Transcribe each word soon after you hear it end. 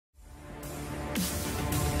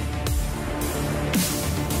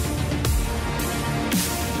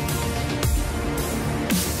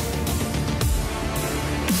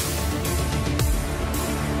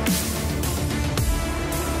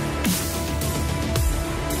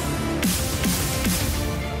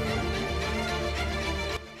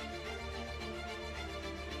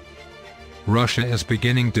Russia is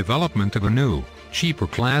beginning development of a new, cheaper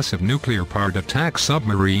class of nuclear-powered attack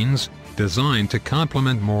submarines, designed to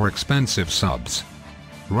complement more expensive subs.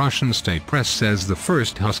 Russian state press says the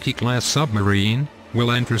first Husky-class submarine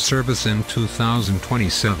will enter service in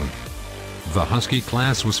 2027. The Husky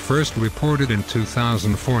class was first reported in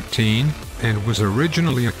 2014, and was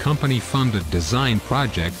originally a company-funded design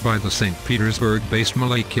project by the St. Petersburg-based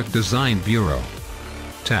Malekit Design Bureau.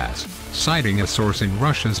 TASS, citing a source in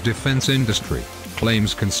Russia's defense industry,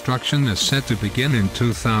 claims construction is set to begin in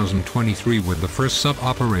 2023 with the first sub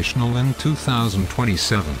operational in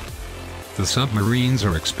 2027. The submarines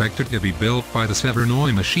are expected to be built by the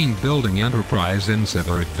Severnoy machine building enterprise in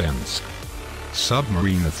Severodvinsk.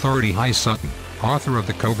 Submarine Authority Hi Sutton, author of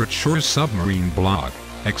the Covert Shores submarine blog,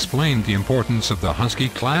 explained the importance of the Husky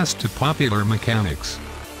class to popular mechanics.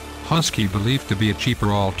 Husky believed to be a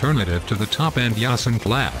cheaper alternative to the top-end Yasen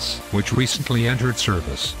class, which recently entered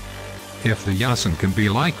service. If the Yasen can be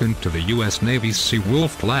likened to the U.S. Navy's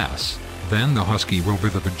Seawolf class, then the Husky will be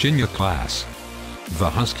the Virginia class. The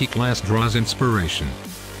Husky class draws inspiration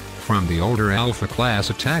from the older Alpha-class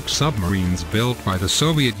attack submarines built by the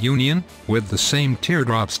Soviet Union, with the same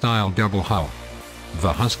teardrop-style double hull.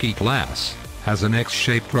 The Husky class has an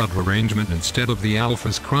X-shaped rudder arrangement instead of the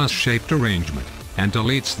Alpha's cross-shaped arrangement, and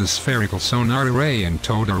deletes the spherical sonar array and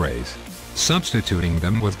towed arrays, substituting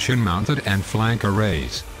them with chin-mounted and flank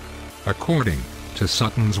arrays. According to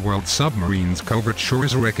Sutton's World Submarines Covert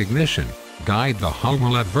Shores Recognition Guide, the hull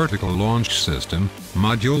will have vertical launch system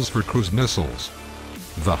modules for cruise missiles.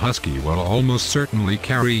 The Husky will almost certainly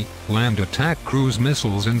carry land attack cruise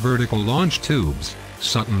missiles in vertical launch tubes,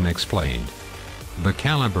 Sutton explained. The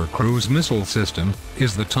Caliber cruise missile system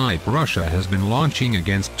is the type Russia has been launching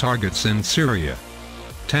against targets in Syria.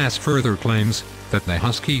 TASS further claims that the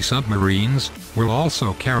Husky submarines will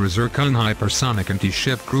also carry Zircon hypersonic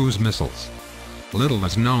anti-ship cruise missiles. Little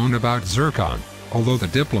is known about Zircon, although the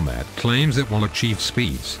Diplomat claims it will achieve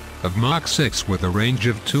speeds of Mach 6 with a range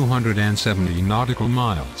of 270 nautical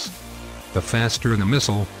miles. The faster the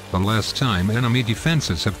missile, the less time enemy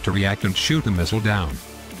defenses have to react and shoot the missile down.